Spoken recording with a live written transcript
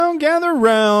Gather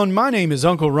round. My name is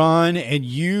Uncle Ron, and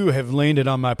you have landed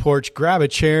on my porch. Grab a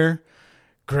chair,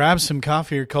 grab some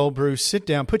coffee or cold brew, sit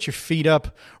down, put your feet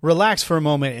up, relax for a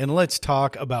moment, and let's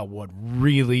talk about what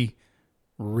really,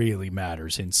 really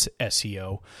matters in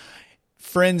SEO.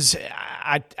 Friends,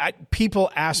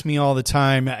 people ask me all the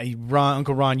time,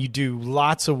 Uncle Ron, you do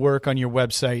lots of work on your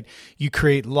website. You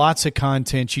create lots of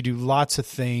content. You do lots of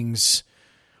things.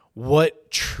 What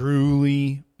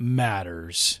truly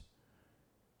matters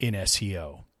in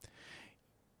SEO?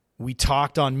 We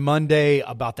talked on Monday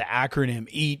about the acronym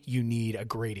EAT. You need a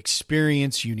great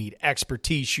experience, you need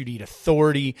expertise, you need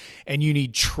authority, and you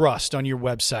need trust on your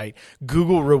website.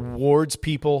 Google rewards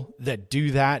people that do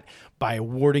that by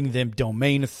awarding them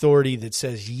domain authority that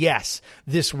says, yes,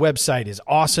 this website is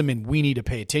awesome and we need to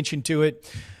pay attention to it.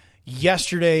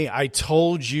 Yesterday, I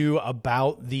told you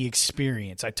about the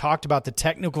experience. I talked about the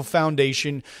technical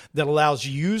foundation that allows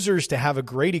users to have a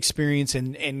great experience.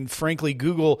 And frankly,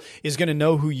 Google is going to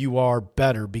know who you are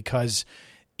better because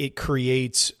it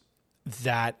creates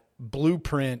that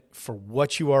blueprint for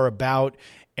what you are about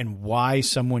and why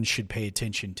someone should pay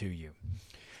attention to you.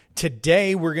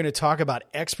 Today, we're going to talk about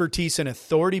expertise and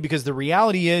authority because the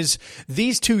reality is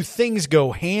these two things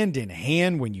go hand in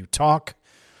hand when you talk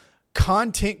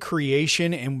content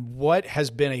creation. And what has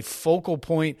been a focal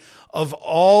point of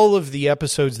all of the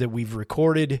episodes that we've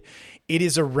recorded, it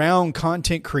is around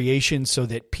content creation so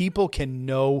that people can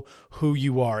know who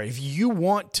you are. If you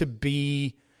want to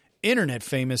be internet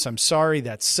famous, I'm sorry,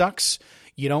 that sucks.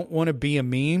 You don't want to be a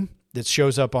meme that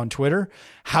shows up on Twitter.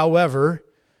 However,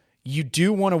 you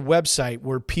do want a website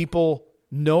where people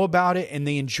know about it and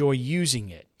they enjoy using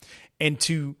it. And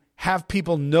to have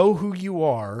people know who you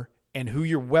are and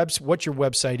what your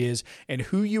website is and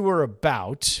who you are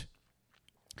about,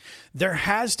 there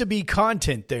has to be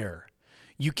content there.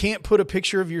 You can't put a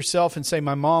picture of yourself and say,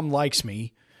 my mom likes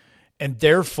me, and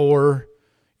therefore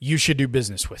you should do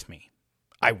business with me.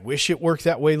 I wish it worked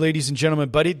that way, ladies and gentlemen,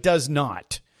 but it does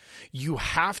not. You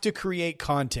have to create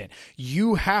content.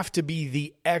 You have to be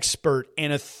the expert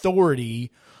and authority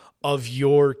of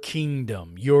your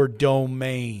kingdom, your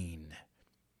domain.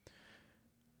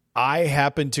 I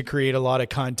happen to create a lot of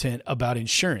content about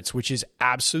insurance, which is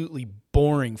absolutely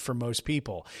boring for most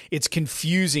people. It's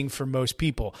confusing for most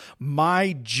people.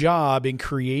 My job in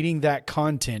creating that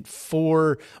content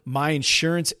for my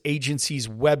insurance agency's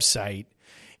website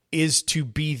is to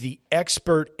be the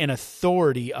expert and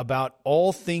authority about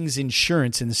all things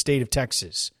insurance in the state of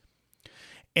Texas.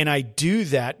 And I do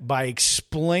that by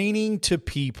explaining to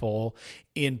people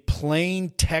in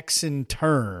plain Texan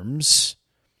terms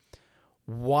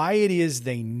why it is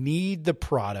they need the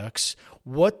products,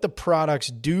 what the products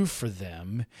do for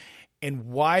them, and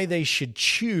why they should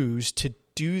choose to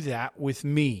do that with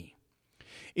me.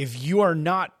 If you are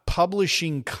not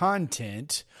publishing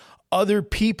content, other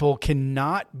people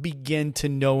cannot begin to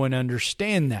know and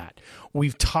understand that.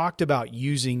 We've talked about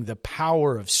using the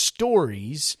power of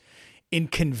stories in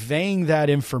conveying that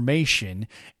information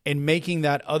and making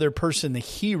that other person the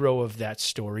hero of that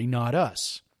story, not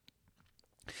us.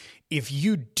 If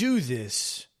you do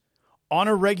this on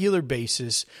a regular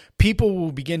basis, people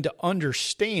will begin to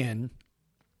understand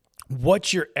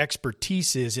what your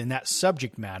expertise is in that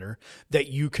subject matter that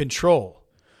you control.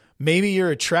 Maybe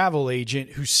you're a travel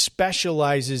agent who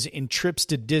specializes in trips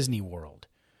to Disney World.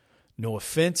 No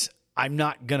offense, I'm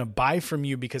not going to buy from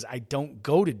you because I don't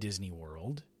go to Disney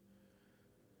World.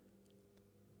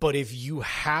 But if you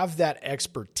have that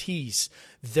expertise,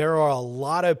 there are a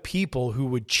lot of people who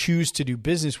would choose to do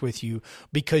business with you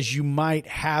because you might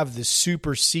have the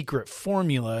super secret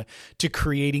formula to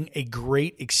creating a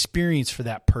great experience for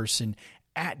that person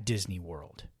at Disney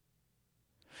World.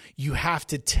 You have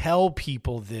to tell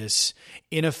people this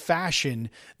in a fashion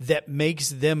that makes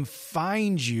them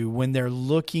find you when they're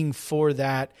looking for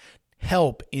that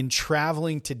help in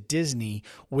traveling to Disney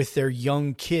with their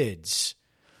young kids.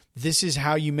 This is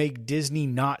how you make Disney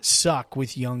not suck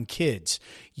with young kids.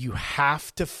 You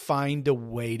have to find a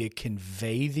way to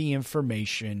convey the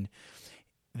information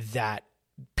that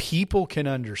people can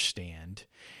understand.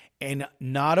 And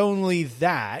not only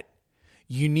that,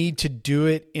 you need to do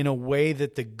it in a way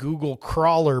that the Google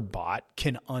crawler bot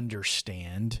can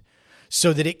understand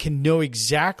so that it can know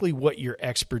exactly what your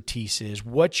expertise is,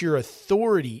 what your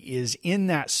authority is in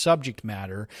that subject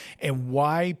matter, and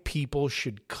why people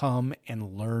should come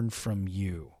and learn from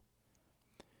you.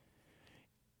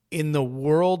 In the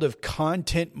world of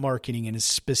content marketing, and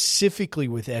specifically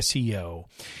with SEO,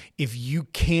 if you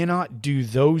cannot do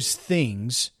those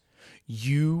things,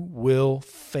 you will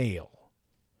fail.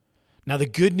 Now, the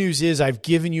good news is I've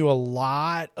given you a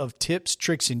lot of tips,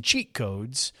 tricks, and cheat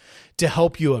codes to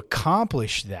help you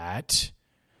accomplish that,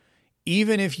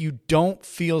 even if you don't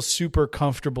feel super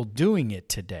comfortable doing it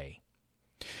today.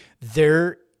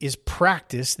 There is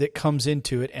practice that comes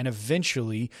into it, and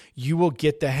eventually you will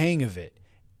get the hang of it.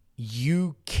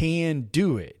 You can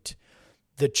do it.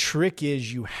 The trick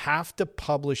is you have to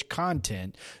publish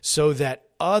content so that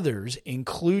others,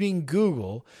 including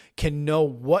Google, can know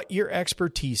what your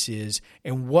expertise is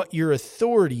and what your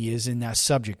authority is in that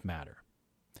subject matter.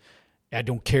 I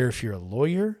don't care if you're a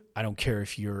lawyer. I don't care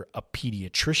if you're a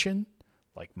pediatrician,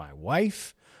 like my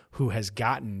wife, who has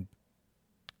gotten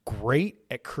great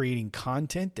at creating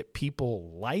content that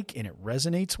people like and it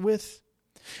resonates with.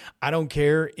 I don't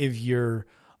care if you're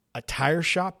a tire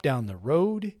shop down the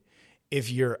road,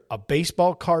 if you're a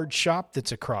baseball card shop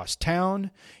that's across town,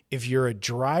 if you're a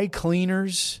dry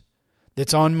cleaners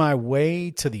that's on my way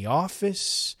to the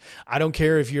office. I don't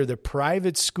care if you're the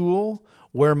private school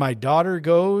where my daughter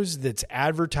goes that's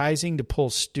advertising to pull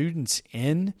students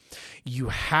in. You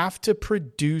have to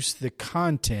produce the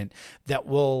content that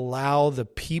will allow the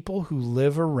people who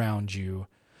live around you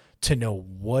to know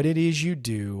what it is you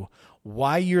do,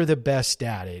 why you're the best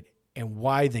at it, and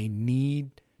why they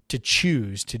need to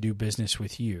choose to do business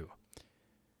with you.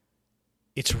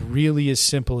 It's really as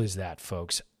simple as that,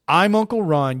 folks. I'm Uncle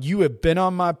Ron. You have been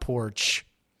on my porch.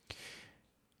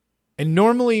 And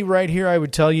normally right here, I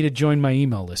would tell you to join my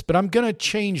email list, but I'm going to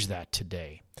change that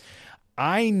today.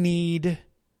 I need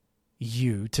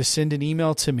you to send an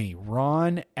email to me,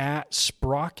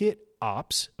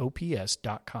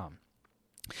 ron@sprocketops.com.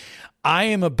 I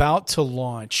am about to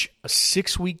launch a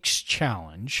 6-week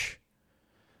challenge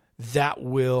that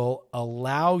will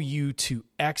allow you to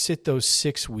exit those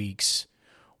 6 weeks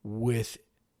with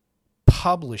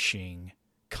publishing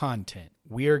content.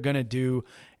 We are going to do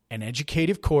an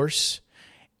educative course,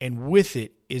 and with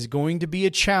it is going to be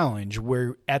a challenge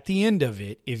where at the end of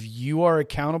it, if you are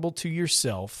accountable to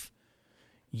yourself,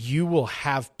 you will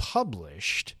have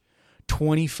published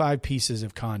 25 pieces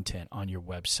of content on your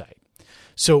website.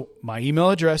 So my email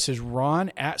address is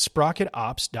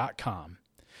ron@sprocketops.com.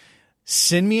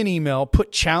 Send me an email,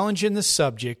 put challenge in the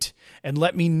subject, and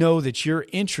let me know that you're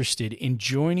interested in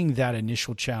joining that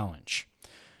initial challenge.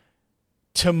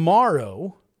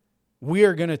 Tomorrow, we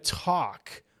are going to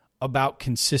talk about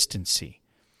consistency.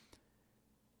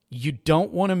 You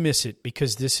don't want to miss it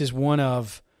because this is one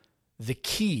of the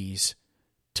keys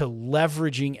to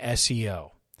leveraging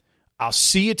SEO. I'll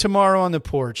see you tomorrow on the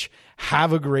porch.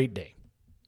 Have a great day.